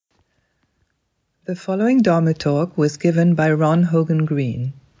The following Dharma talk was given by Ron Hogen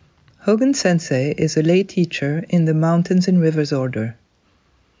Green. Hogen Sensei is a lay teacher in the Mountains and Rivers Order.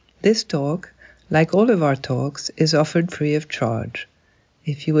 This talk, like all of our talks, is offered free of charge.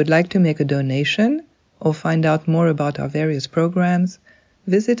 If you would like to make a donation or find out more about our various programs,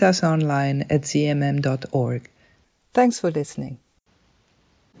 visit us online at zmm.org. Thanks for listening.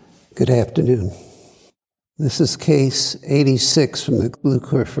 Good afternoon. This is case 86 from the Blue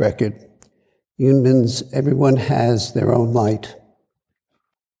Cliff record. Yunman's Everyone Has Their Own Light.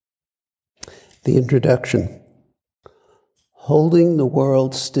 The introduction. Holding the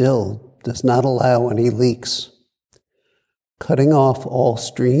world still does not allow any leaks. Cutting off all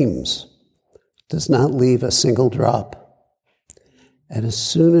streams does not leave a single drop. And as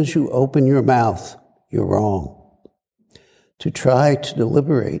soon as you open your mouth, you're wrong. To try to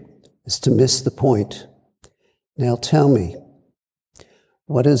deliberate is to miss the point. Now tell me,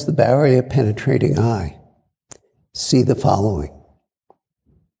 what is the barrier-penetrating eye? See the following.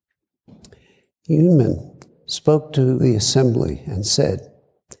 Yunman spoke to the assembly and said,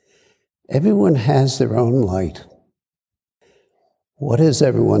 everyone has their own light. What is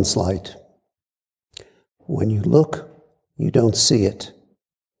everyone's light? When you look, you don't see it.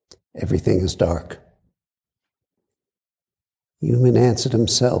 Everything is dark. Yunman answered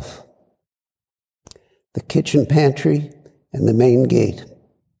himself, the kitchen pantry and the main gate.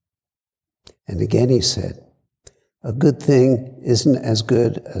 And again he said, a good thing isn't as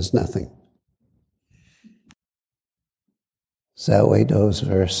good as nothing. Zhao Do's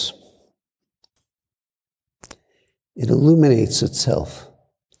verse. It illuminates itself,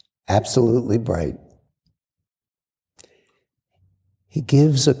 absolutely bright. He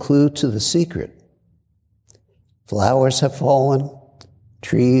gives a clue to the secret. Flowers have fallen,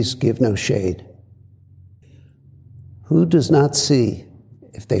 trees give no shade. Who does not see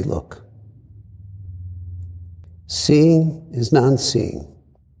if they look? Seeing is non-seeing.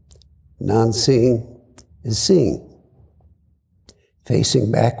 Non-seeing is seeing.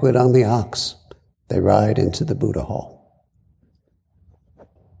 Facing backward on the ox, they ride into the Buddha hall.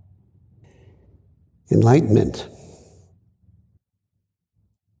 Enlightenment.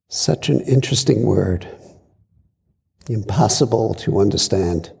 Such an interesting word. Impossible to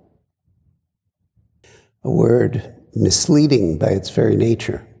understand. A word misleading by its very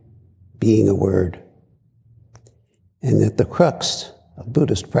nature, being a word. And at the crux of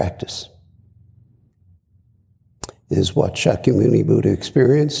Buddhist practice is what Shakyamuni Buddha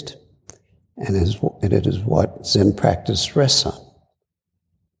experienced, and it is what Zen practice rests on.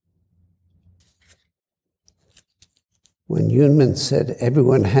 When Yunman said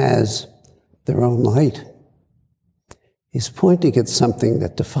everyone has their own light, he's pointing at something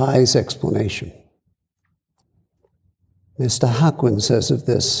that defies explanation. Mr. Hakuin says of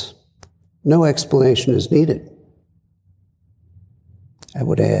this, no explanation is needed. I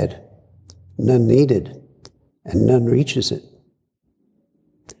would add, none needed, and none reaches it.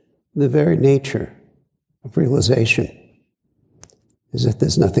 The very nature of realization is that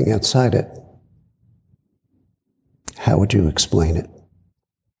there's nothing outside it. How would you explain it?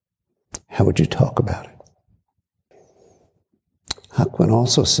 How would you talk about it? Hakuin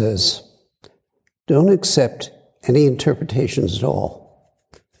also says, don't accept any interpretations at all.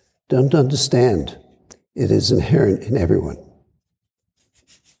 Don't understand. It is inherent in everyone.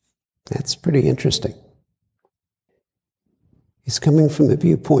 That's pretty interesting. He's coming from the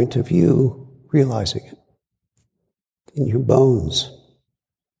viewpoint of you realizing it in your bones.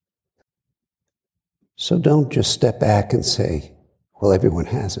 So don't just step back and say, well, everyone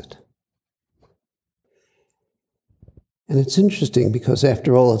has it. And it's interesting because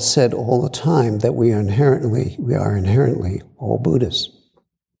after all, it's said all the time that we are inherently all Buddhas.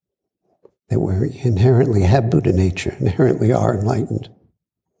 That we inherently have Buddha nature, inherently are enlightened.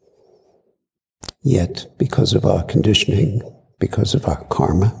 Yet, because of our conditioning, because of our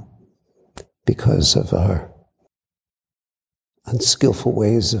karma, because of our unskillful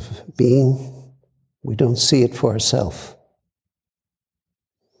ways of being, we don't see it for ourselves.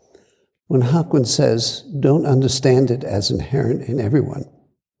 When Hakuin says, don't understand it as inherent in everyone,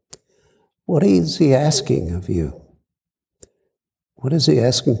 what is he asking of you? What is he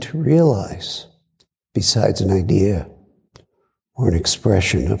asking to realize besides an idea or an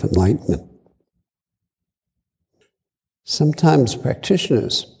expression of enlightenment? Sometimes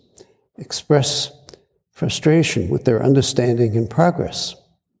practitioners express frustration with their understanding and progress.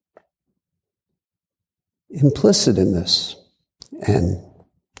 Implicit in this, and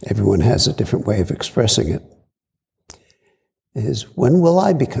everyone has a different way of expressing it, is when will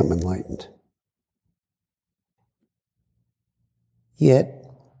I become enlightened? Yet,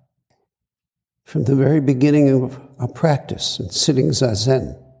 From the very beginning of our practice in sitting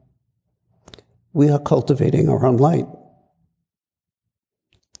zazen, we are cultivating our own light,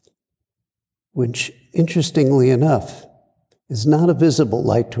 which, interestingly enough, is not a visible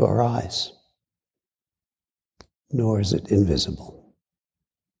light to our eyes, nor is it invisible.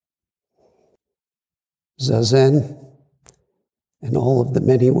 Zazen, and all of the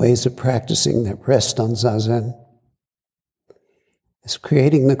many ways of practicing that rest on zazen, is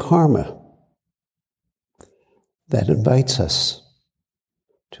creating the karma that invites us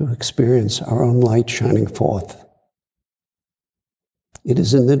to experience our own light shining forth. It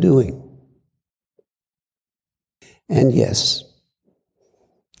is in the doing. And yes,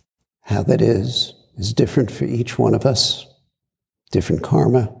 how that is different for each one of us, different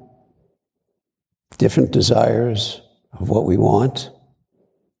karma, different desires of what we want,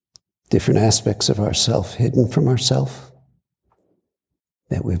 different aspects of ourself hidden from ourself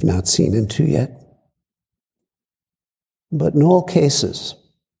that we've not seen into yet. But in all cases,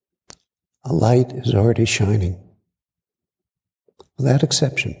 a light is already shining, without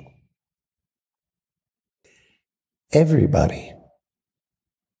exception. Everybody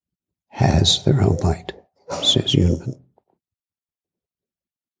has their own light, says Yunman.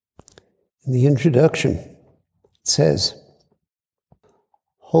 In the introduction, it says,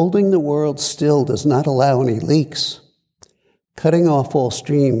 holding the world still does not allow any leaks. Cutting off all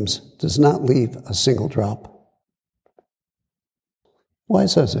streams does not leave a single drop. Why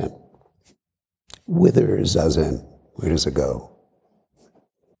zazen? Whither is zazen? Where does it go?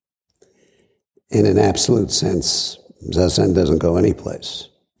 In an absolute sense, zazen doesn't go anyplace.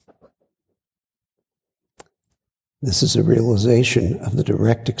 This is a realization of the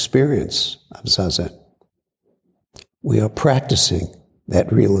direct experience of zazen. We are practicing that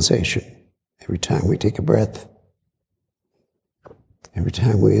realization every time we take a breath, every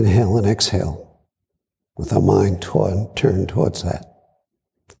time we inhale and exhale, with our mind turned towards that.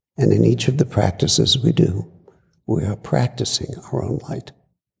 And in each of the practices we do, we are practicing our own light.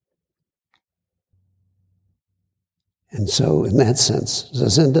 And so, in that sense,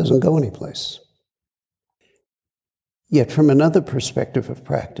 zazen doesn't go anyplace. Yet, from another perspective of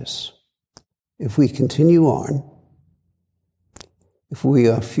practice, if we continue on, if we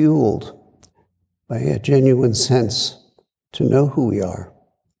are fueled by a genuine sense to know who we are,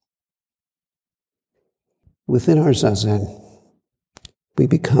 within our zazen, we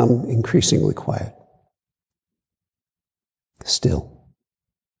become increasingly quiet, still,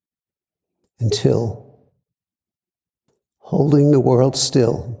 until holding the world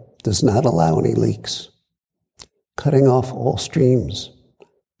still does not allow any leaks. Cutting off all streams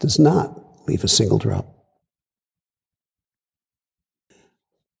does not leave a single drop.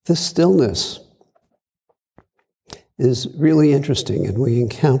 This stillness is really interesting, and we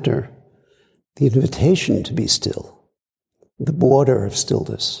encounter the invitation to be still, the border of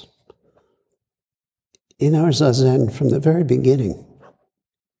stillness. In our zazen from the very beginning,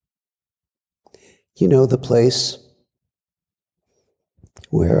 you know, the place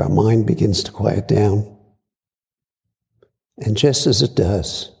where our mind begins to quiet down. And just as it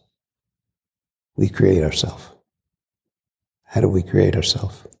does, we create ourselves. How do we create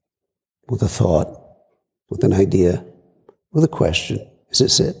ourselves? With a thought, with an idea, with a question. Is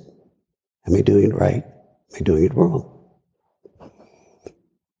this it? Am I doing it right? Am I doing it wrong?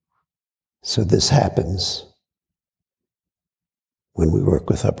 So this happens when we work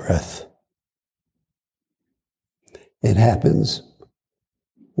with our breath. It happens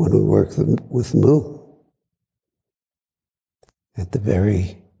when we work with mu. At the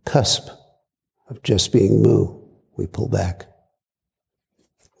very cusp of just being mu, we pull back.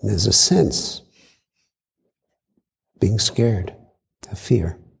 And there's a sense of being scared, of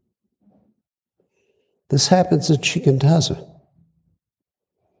fear. This happens in shikantaza,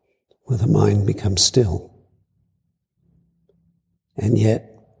 where the mind becomes still. And yet,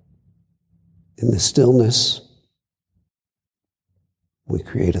 in the stillness, we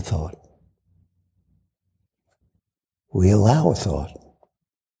create a thought. We allow a thought.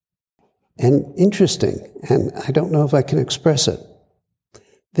 And interesting, and I don't know if I can express it,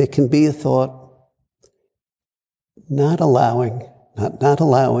 there can be a thought not allowing,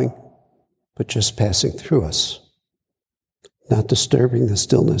 but just passing through us, not disturbing the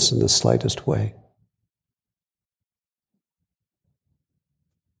stillness in the slightest way.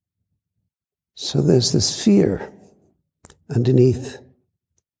 So there's this fear underneath.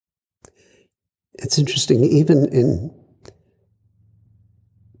 It's interesting, even in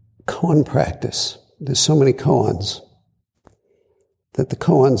koan practice, there's so many koans, that the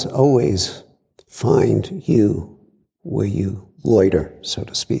koans always find you where you loiter, so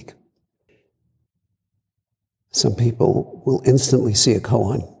to speak. Some people will instantly see a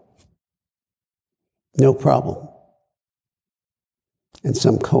koan. No problem. And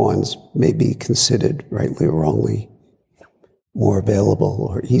some koans may be considered, rightly or wrongly, more available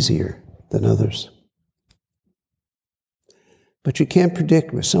or easier than others. But you can't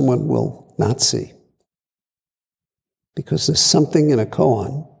predict where someone will not see. Because there's something in a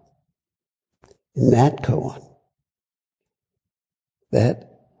koan, in that koan, that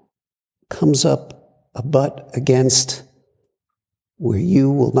comes up a butt against where you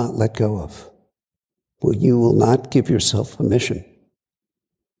will not let go of, where you will not give yourself permission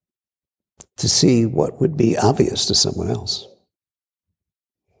to see what would be obvious to someone else.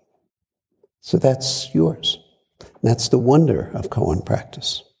 So that's yours. That's the wonder of koan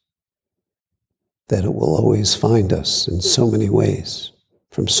practice, that it will always find us in so many ways,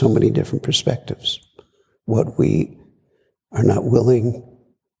 from so many different perspectives, what we are not willing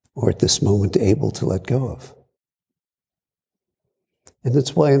or at this moment able to let go of. And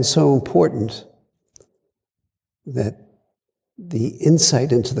that's why it's so important that the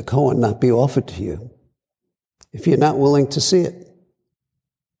insight into the koan not be offered to you. If you're not willing to see it,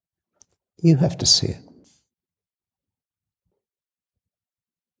 you have to see it.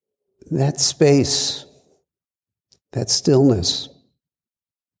 That space, that stillness,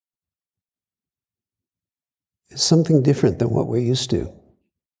 is something different than what we're used to.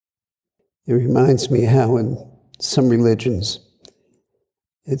 It reminds me how in some religions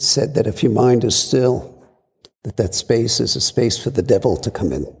it's said that if your mind is still, that space is a space for the devil to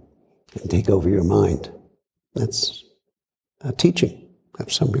come in and take over your mind. That's a teaching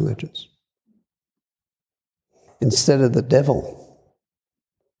of some religions. Instead of the devil,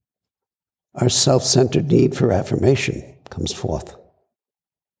 our self-centered need for affirmation comes forth.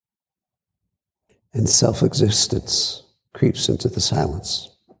 And self-existence creeps into the silence.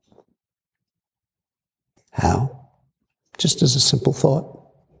 How? Just as a simple thought,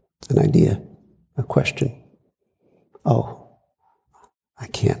 an idea, a question. Oh, I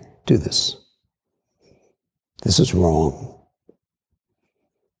can't do this. This is wrong.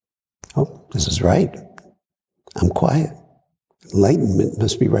 Oh, this is right. I'm quiet. Enlightenment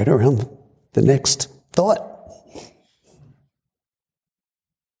must be right around the next thought.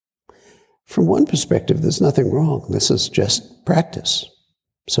 From one perspective, there's nothing wrong. This is just practice.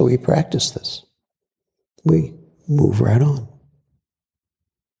 So we practice this. We move right on.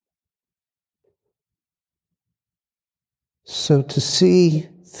 So to see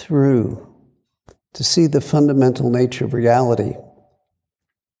through, to see the fundamental nature of reality,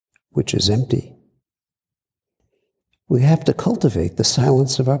 which is empty, we have to cultivate the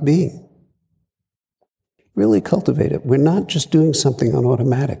silence of our being. Really cultivate it. We're not just doing something on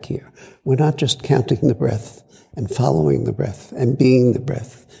automatic here. We're not just counting the breath and following the breath and being the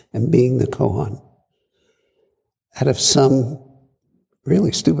breath and being the koan out of some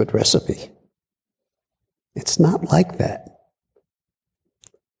really stupid recipe. It's not like that.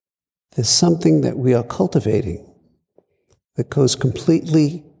 There's something that we are cultivating that goes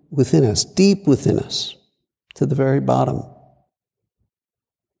completely within us, deep within us, to the very bottom.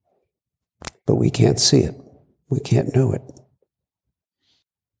 But we can't see it. We can't know it.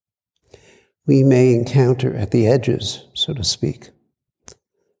 We may encounter at the edges, so to speak,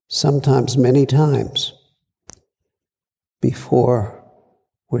 sometimes many times, before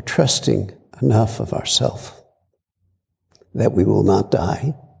we're trusting enough of ourself that we will not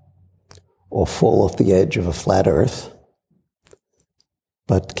die or fall off the edge of a flat earth,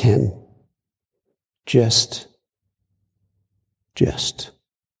 but can just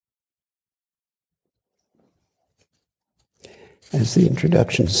as the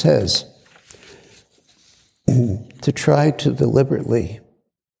introduction says, to try to deliberate,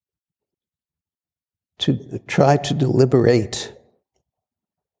 to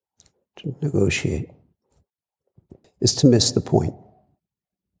negotiate, is to miss the point.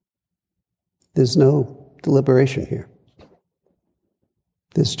 There's no deliberation here.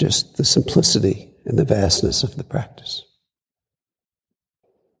 There's just the simplicity and the vastness of the practice.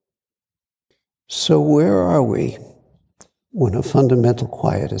 So where are we when a fundamental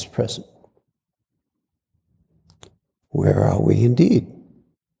quiet is present? Where are we indeed?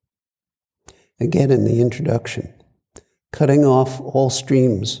 Again, in the introduction, cutting off all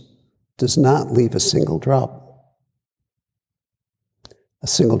streams does not leave a single drop. A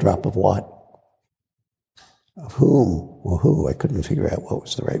single drop of what? Of whom or who? I couldn't figure out what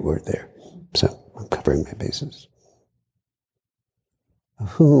was the right word there. So I'm covering my bases.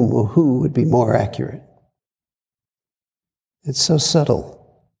 Of whom or who would be more accurate? It's so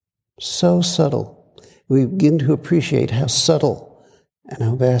subtle. So subtle. We begin to appreciate how subtle and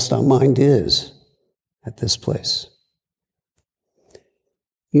how vast our mind is at this place.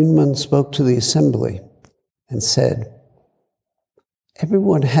 Yunmen spoke to the assembly and said,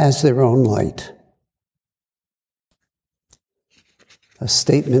 "Everyone has their own light." A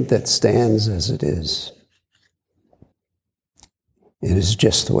statement that stands as it is. It is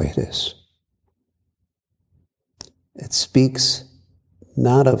just the way it is. It speaks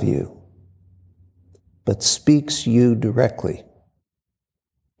not of you, but speaks you directly.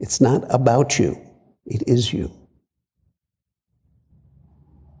 It's not about you, it is you.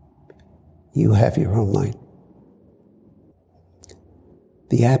 You have your own light.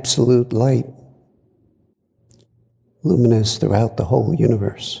 The absolute light, luminous throughout the whole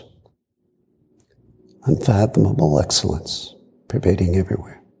universe. Unfathomable excellence, pervading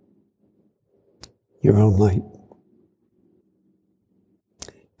everywhere. Your own light.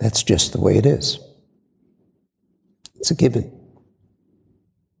 That's just the way it is. It's a given.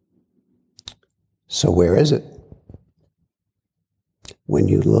 So where is it? When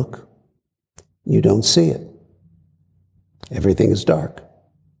you look, you don't see it. Everything is dark.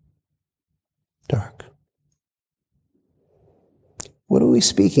 Dark. What are we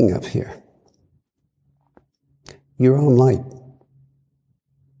speaking of here? Your own light.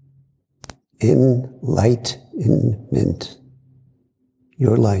 Enlightenment.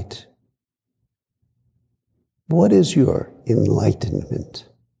 Your light. What is your enlightenment?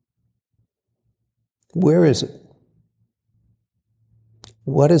 Where is it?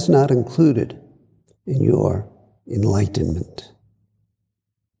 What is not included in your enlightenment?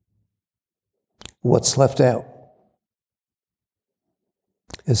 What's left out?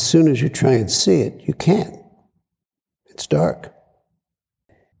 As soon as you try and see it, you can't. It's dark.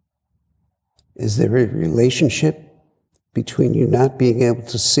 Is there a relationship between you not being able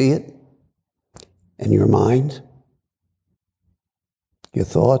to see it and your mind, your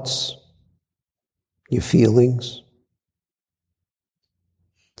thoughts, your feelings,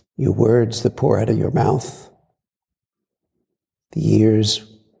 your words that pour out of your mouth, the ears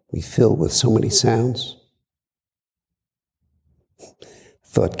we fill with so many sounds?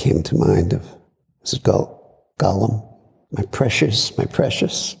 Thought came to mind of, was it Gollum? My precious, my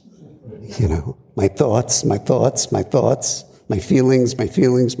precious. You know, my thoughts, my thoughts, my thoughts, my feelings, my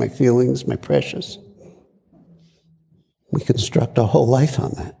feelings, my feelings, my precious. We construct a whole life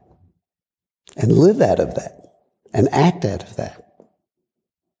on that and live out of that and act out of that.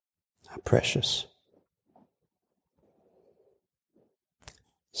 How precious.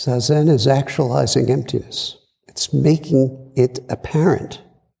 Zazen is actualizing emptiness. It's making it apparent.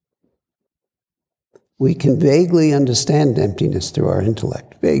 We can vaguely understand emptiness through our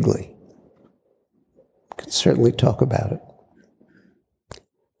intellect, vaguely. We can certainly talk about it.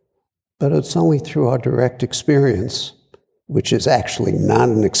 But it's only through our direct experience, which is actually not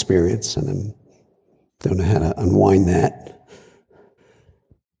an experience, and I don't know how to unwind that,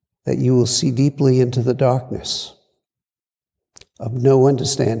 that you will see deeply into the darkness of no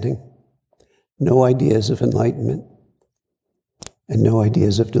understanding, no ideas of enlightenment, and no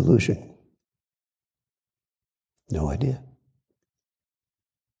ideas of delusion. No idea.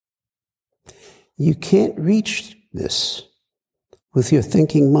 You can't reach this with your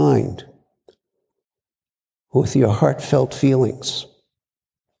thinking mind, with your heartfelt feelings.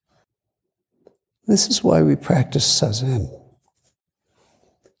 This is why we practice zazen.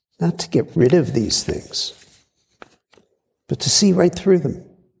 Not to get rid of these things, but to see right through them,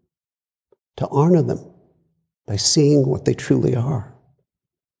 to honor them by seeing what they truly are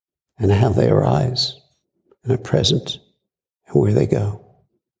and how they arise and are present and where they go.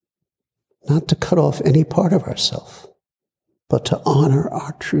 Not to cut off any part of ourself, but to honor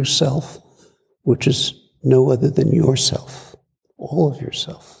our true self, which is no other than yourself, all of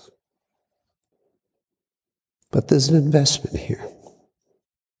yourself. But there's an investment here.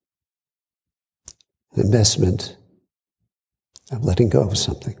 An investment of letting go of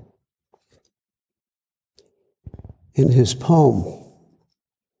something. In his poem,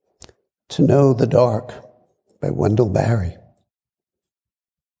 To Know the Dark, by Wendell Berry,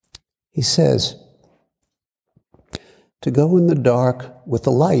 he says, to go in the dark with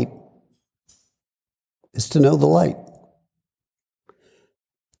the light is to know the light.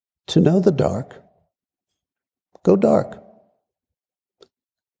 To know the dark, go dark.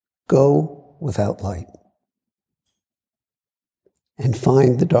 Go without light. And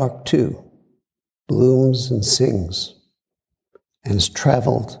find the dark too, blooms and sings, and is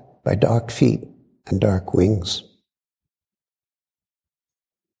traveled by dark feet and dark wings.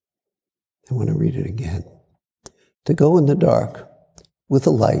 I want to read it again. To go in the dark with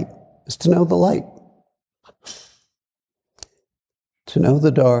the light is to know the light. To know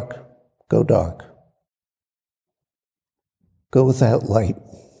the dark, go dark. go without light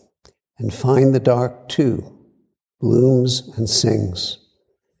and find the dark too, blooms and sings,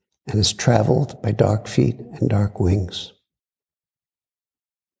 and is traveled by dark feet and dark wings.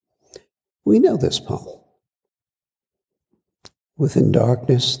 We know this poem. Within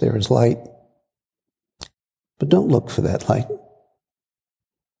darkness there is light, but don't look for that light.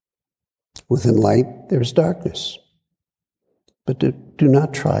 Within light there is darkness, but do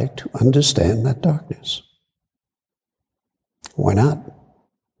not try to understand that darkness. Why not?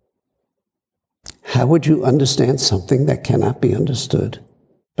 How would you understand something that cannot be understood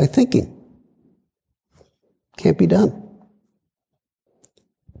by thinking? Can't be done.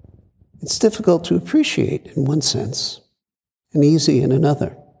 It's difficult to appreciate in one sense and easy in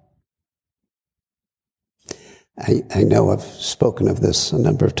another. I know I've spoken of this a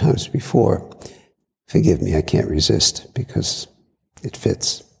number of times before. Forgive me, I can't resist because it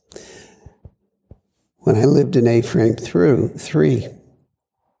fits. When I lived in A-frame 3,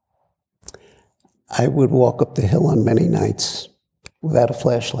 I would walk up the hill on many nights without a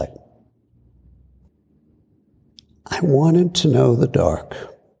flashlight. I wanted to know the dark.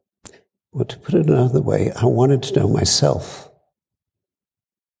 Or to put it another way, I wanted to know myself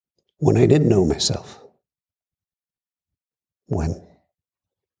when I didn't know myself. When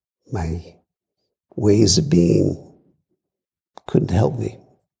my ways of being couldn't help me.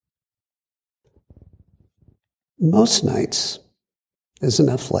 Most nights, there's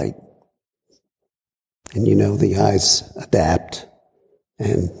enough light. And you know, the eyes adapt.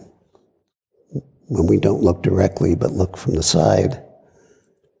 And when we don't look directly, but look from the side,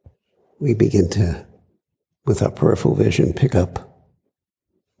 we begin to, with our peripheral vision, pick up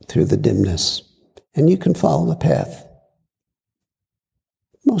through the dimness. And you can follow the path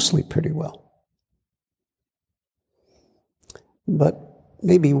mostly pretty well. But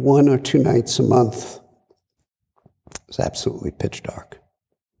maybe 1 or 2 nights a month, it's absolutely pitch dark.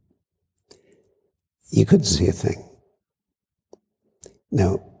 You couldn't see a thing.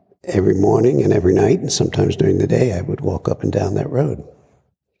 Now, every morning and every night, and sometimes during the day, I would walk up and down that road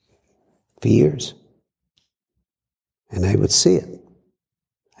for years. And I would see it.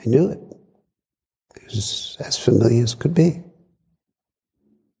 I knew it. It was as familiar as could be.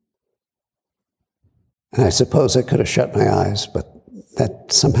 And I suppose I could have shut my eyes, but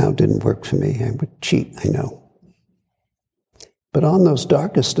that somehow didn't work for me. I would cheat, I know. But on those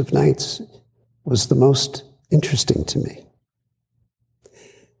darkest of nights was the most interesting to me.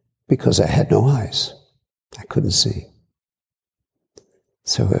 Because I had no eyes. I couldn't see.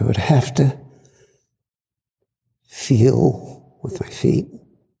 So I would have to feel with my feet.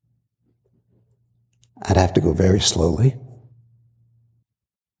 I'd have to go very slowly.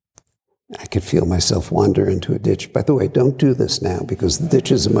 I could feel myself wander into a ditch. By the way, don't do this now because the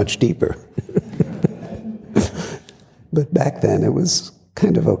ditches are much deeper. But back then it was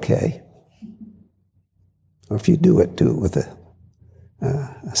kind of okay. Or if you do it with a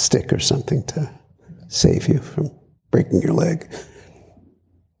stick or something to save you from breaking your leg.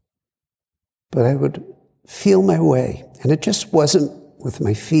 But I would feel my way, and it just wasn't with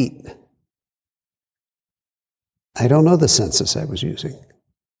my feet. I don't know the senses I was using.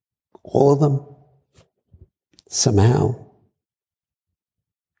 All of them, somehow,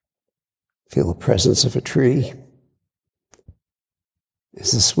 feel the presence of a tree.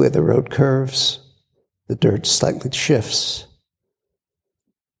 Is this where the road curves? The dirt slightly shifts.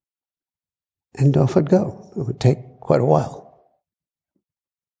 And off I'd go. It would take quite a while.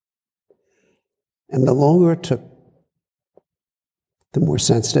 And the longer it took, the more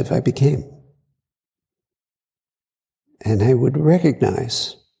sensitive I became. And I would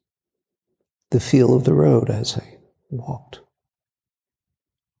recognize the feel of the road as I walked.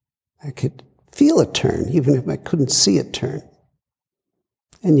 I could feel it turn, even if I couldn't see it turn.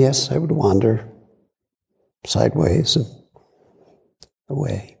 And yes, I would wander sideways and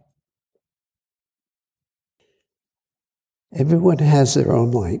away. Everyone has their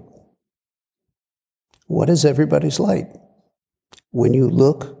own light. What is everybody's light? When you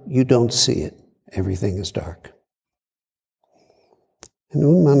look, you don't see it. Everything is dark. And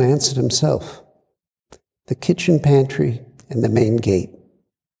Unman answered himself, the kitchen pantry and the main gate.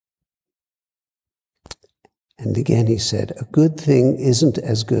 And again he said, a good thing isn't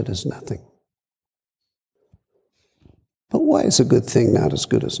as good as nothing. But why is a good thing not as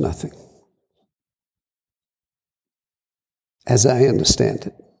good as nothing? As I understand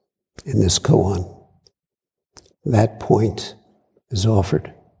it, in this koan, that point is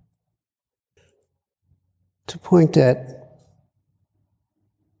offered. To point at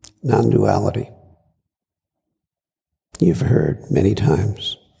non-duality. You've heard many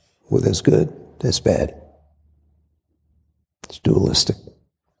times, well, there's good, there's bad. It's dualistic.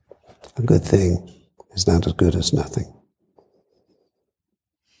 A good thing is not as good as nothing.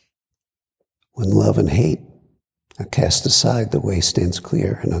 When love and hate are cast aside, the way stands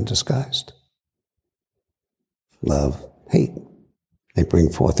clear and undisguised. Love, hate, they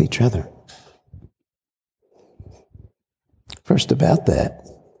bring forth each other. First, about that,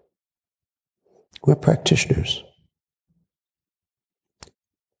 we're practitioners.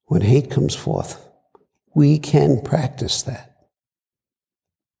 When hate comes forth, we can practice that.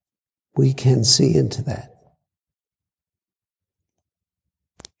 We can see into that.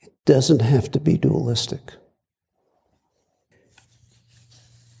 It doesn't have to be dualistic.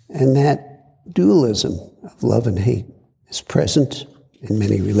 And that dualism of love and hate is present in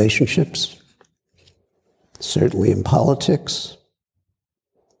many relationships, certainly in politics.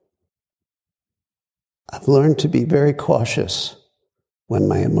 I've learned to be very cautious when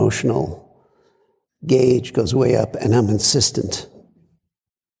my emotional gauge goes way up and I'm insistent,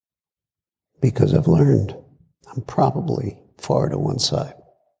 because I've learned I'm probably far to one side.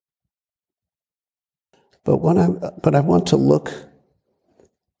 But I want to look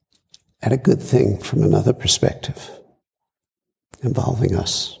at a good thing from another perspective, involving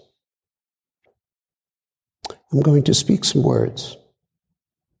us. I'm going to speak some words.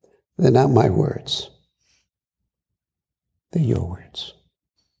 They're not my words. They're your words.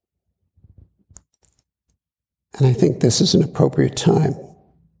 And I think this is an appropriate time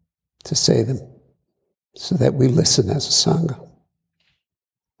to say them so that we listen as a Sangha.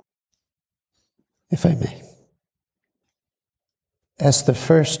 If I may. As the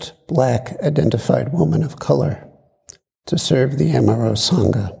first Black identified woman of color to serve the Amaro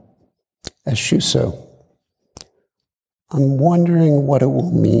Sangha as Shuso, I'm wondering what it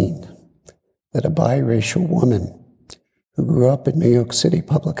will mean that a biracial woman who grew up in New York City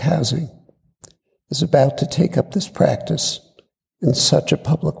public housing is about to take up this practice in such a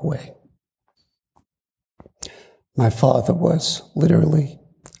public way. My father was literally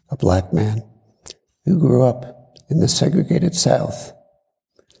a Black man who grew up in the segregated South,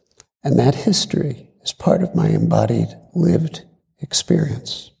 and that history is part of my embodied, lived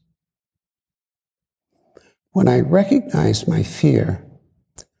experience. When I recognized my fear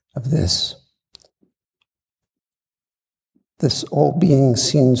of this all being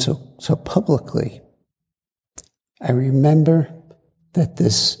seen so publicly, I remember that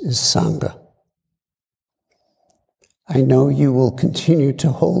this is Sangha. I know you will continue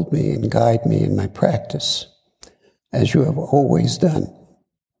to hold me and guide me in my practice, as you have always done.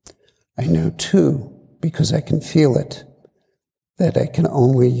 I know too, because I can feel it, that I can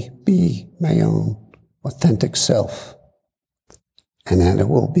only be my own authentic self, and that it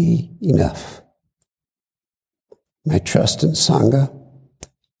will be enough. My trust in Sangha,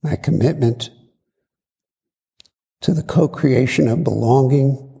 my commitment to the co-creation of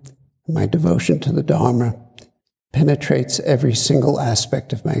belonging, my devotion to the Dharma, penetrates every single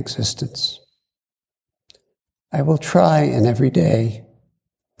aspect of my existence. I will try in every day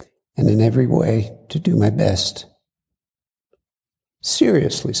and in every way to do my best.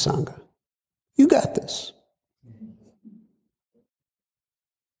 Seriously, Sangha, you got this.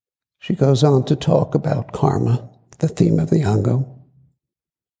 She goes on to talk about karma, the theme of the Ango.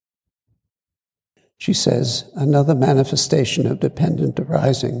 She says, another manifestation of dependent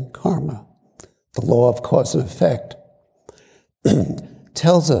arising, karma, the law of cause and effect,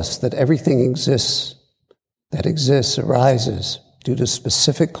 tells us that everything that exists arises due to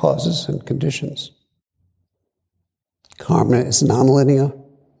specific causes and conditions. Karma is nonlinear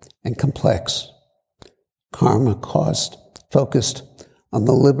and complex. Karma focused on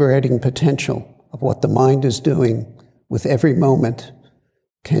the liberating potential of what the mind is doing with every moment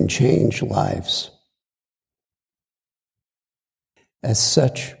can change lives. As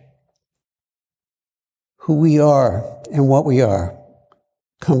such, who we are and what we are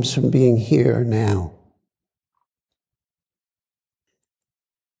comes from being here now.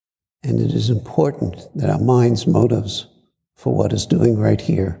 And it is important that our mind's motives for what is doing right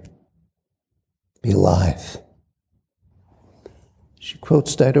here be alive. She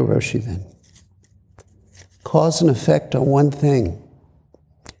quotes Daido Roshi then. Cause and effect are one thing.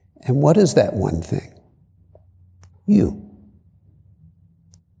 And what is that one thing? You.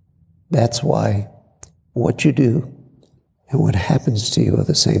 That's why what you do and what happens to you are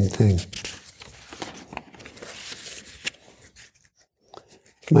the same thing.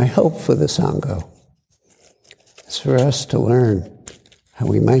 My hope for the Sangha is for us to learn how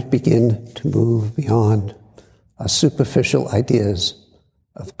we might begin to move beyond our superficial ideas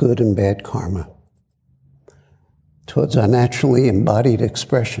of good and bad karma towards our naturally embodied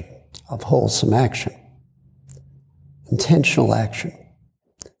expression of wholesome action intentional action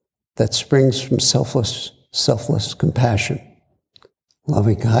that springs from selfless compassion,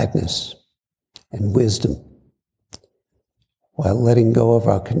 loving kindness, and wisdom, while letting go of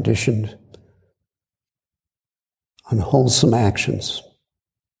our conditioned, unwholesome actions,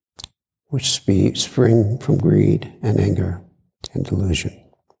 which spring from greed and anger and delusion.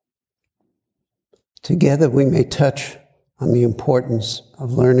 Together we may touch on the importance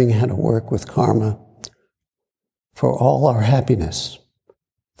of learning how to work with karma for all our happiness,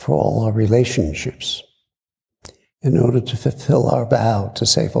 for all our relationships, in order to fulfill our vow to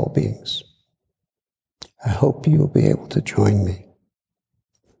save all beings. I hope you will be able to join me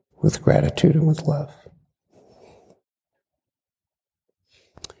with gratitude and with love.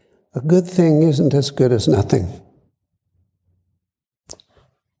 A good thing isn't as good as nothing,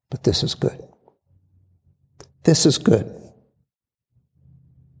 but this is good. This is good.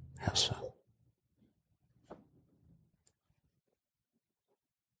 How so?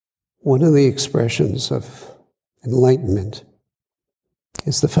 One of the expressions of enlightenment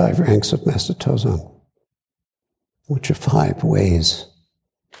is the 5 ranks of Master Tozan, which are 5 ways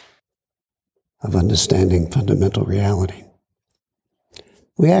of understanding fundamental reality.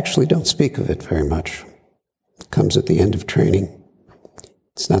 We actually don't speak of it very much. It comes at the end of training.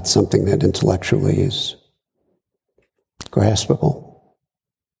 It's not something that intellectually is graspable.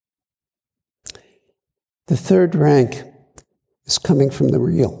 The 3rd rank is coming from the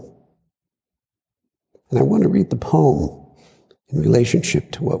real. And I want to read the poem in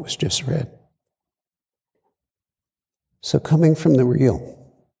relationship to what was just read. So coming from the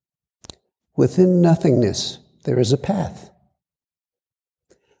real, within nothingness there is a path,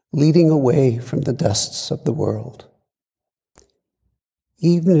 leading away from the dusts of the world.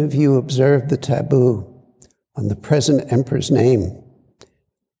 Even if you observe the taboo on the present emperor's name,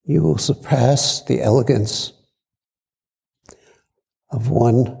 you will surpass the elegance of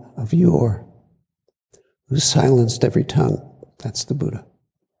one of yore who silenced every tongue. That's the Buddha.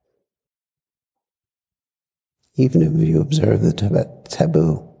 Even if you observe the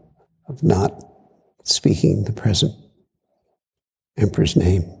taboo of not speaking the present emperor's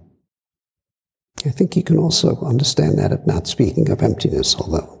name, I think you can also understand that of not speaking of emptiness,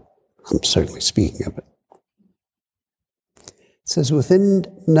 although I'm certainly speaking of it. It says, within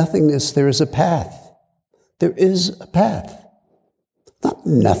nothingness there is a path. There is a path. Not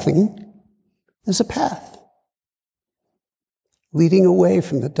nothing. There's a path leading away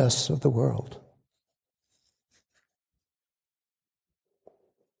from the dusts of the world.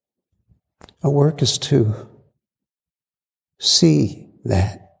 Our work is to see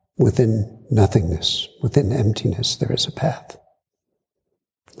that within nothingness, within emptiness, there is a path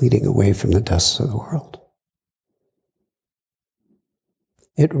leading away from the dusts of the world.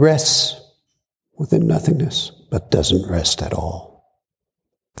 It rests within nothingness, but doesn't rest at all.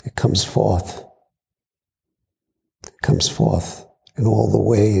 It comes forth. It comes forth in all the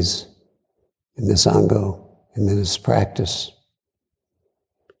ways, in this ango, in this practice,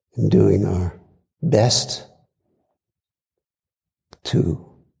 in doing our best to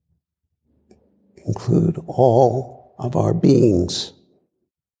include all of our beings,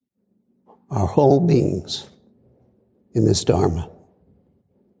 our whole beings, in this Dharma.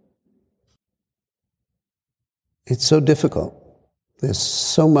 It's so difficult. There's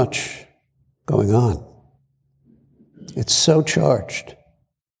so much going on. It's so charged.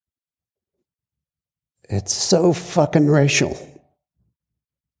 It's so fucking racial.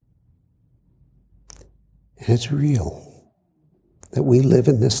 And it's real that we live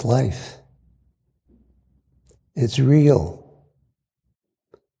in this life. It's real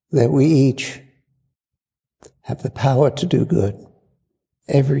that we each have the power to do good,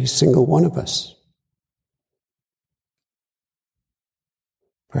 every single one of us.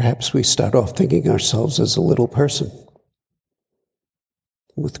 Perhaps we start off thinking ourselves as a little person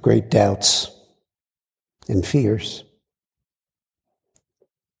with great doubts and fears.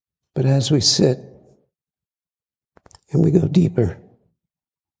 But as we sit and we go deeper,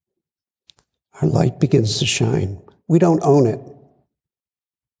 our light begins to shine. We don't own it.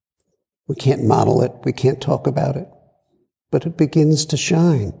 We can't model it. We can't talk about it. But it begins to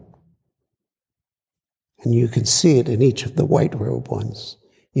shine. And you can see it in each of the white robe ones.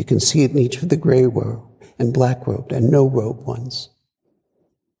 You can see it in each of the gray robe and black robed and no robe ones.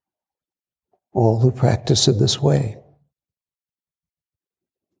 All who practice in this way.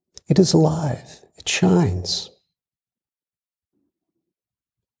 It is alive. It shines.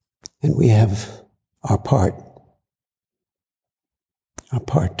 And we have our part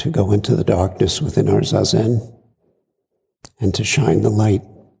to go into the darkness within our zazen and to shine the light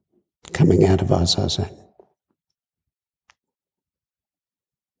coming out of our zazen.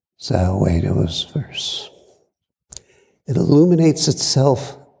 Zawedo's verse. It illuminates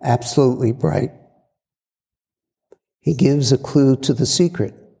itself absolutely bright. He gives a clue to the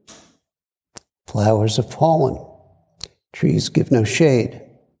secret. Flowers have fallen. Trees give no shade.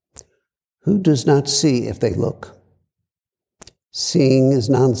 Who does not see if they look? Seeing is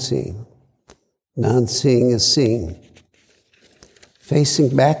non-seeing. Non-seeing is seeing.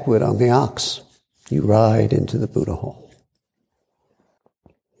 Facing backward on the ox, you ride into the Buddha hole.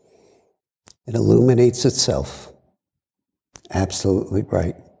 It illuminates itself, absolutely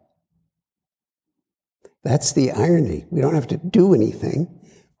bright. That's the irony. We don't have to do anything.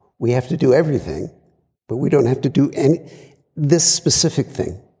 We have to do everything, but we don't have to do this specific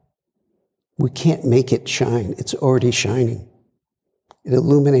thing. We can't make it shine. It's already shining. It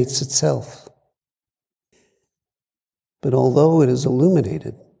illuminates itself. But although it is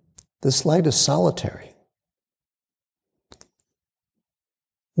illuminated, this light is solitary.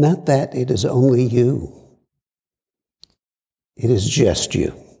 Not that it is only you. It is just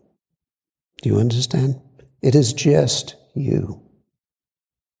you. Do you understand? It is just you.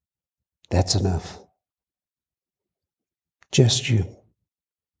 That's enough. Just you.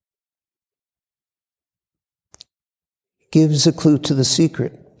 Gives a clue to the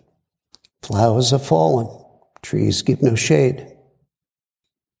secret. Flowers have fallen. Trees give no shade.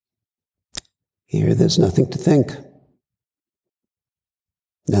 Here there's nothing to think.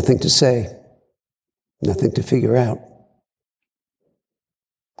 Nothing to say. Nothing to figure out.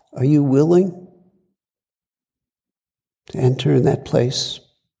 Are you willing to enter in that place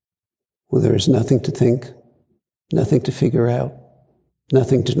where there is nothing to think, nothing to figure out,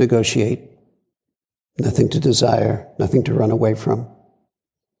 nothing to negotiate, nothing to desire, nothing to run away from?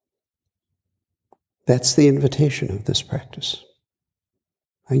 That's the invitation of this practice.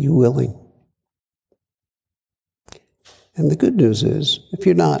 Are you willing? And the good news is, if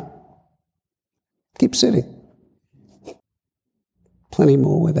you're not, keep sitting. Plenty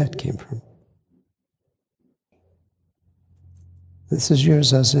more where that came from. This is your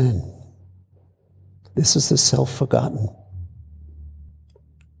zazen. This is the self-forgotten.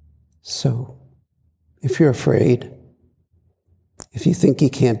 So, if you're afraid, if you think you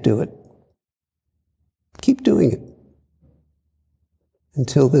can't do it, keep doing it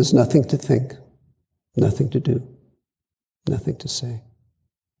until there's nothing to think, nothing to do, nothing to say.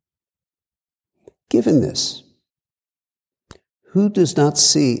 Given this, who does not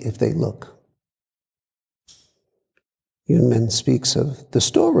see if they look? Yunmen speaks of the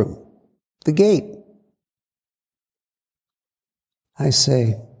storeroom, the gate. I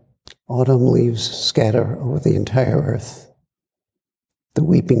say, autumn leaves scatter over the entire earth. The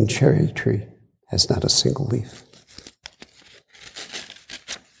weeping cherry tree has not a single leaf.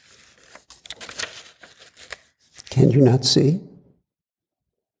 Can you not see?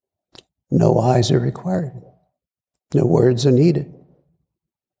 No eyes are required. No words are needed.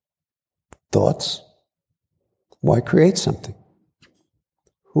 Thoughts? Why create something?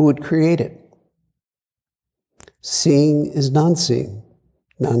 Who would create it? Seeing is non-seeing.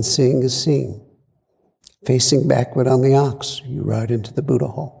 Non-seeing is seeing. Facing backward on the ox, you ride into the Buddha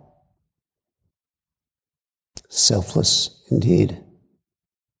hole. Selfless indeed.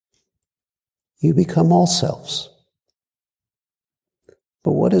 You become all selves.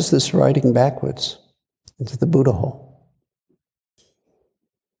 But what is this riding backwards into the Buddha hole?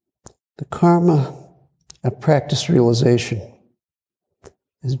 The karma of practice realization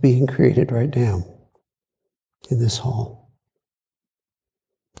is being created right now in this hall,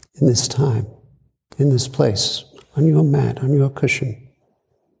 in this time, in this place, on your mat, on your cushion.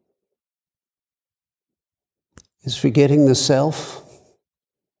 Is forgetting the self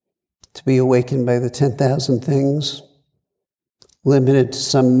to be awakened by the 10,000 things, limited to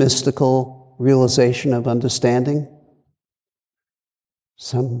some mystical realization of understanding,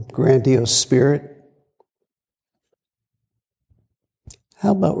 some grandiose spirit?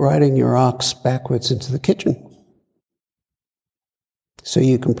 How about riding your ox backwards into the kitchen so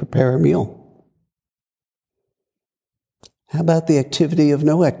you can prepare a meal? How about the activity of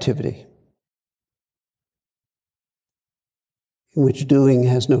no activity, in which doing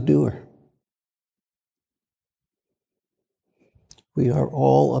has no doer? We are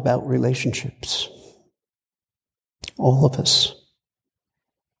all about relationships. All of us.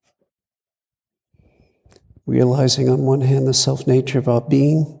 Realizing on one hand the self-nature of our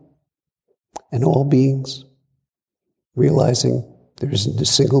being and all beings. Realizing there isn't a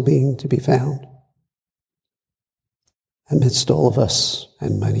single being to be found amidst all of us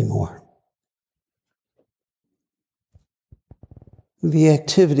and many more. The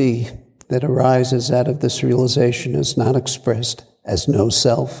activity that arises out of this realization is not expressed as no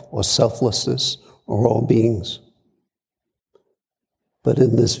self or selflessness or all beings, but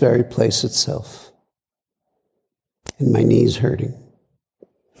in this very place itself, in my knees hurting,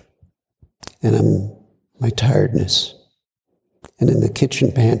 and my tiredness, and in the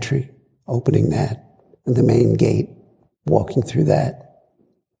kitchen pantry, opening that, and the main gate, walking through that,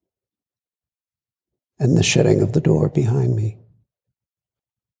 and the shutting of the door behind me.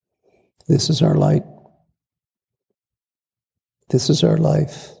 This is our light. This is our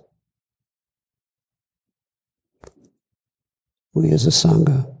life. We as a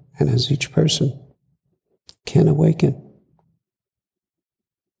Sangha and as each person can awaken,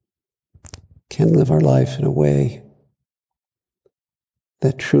 can live our life in a way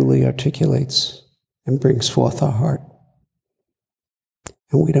that truly articulates and brings forth our heart.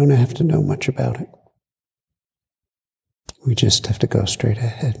 And we don't have to know much about it. We just have to go straight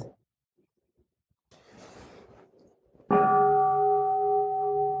ahead.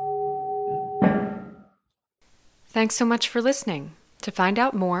 Thanks so much for listening. To find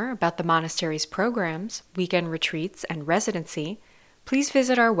out more about the monastery's programs, weekend retreats, and residency, please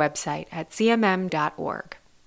visit our website at cmm.org.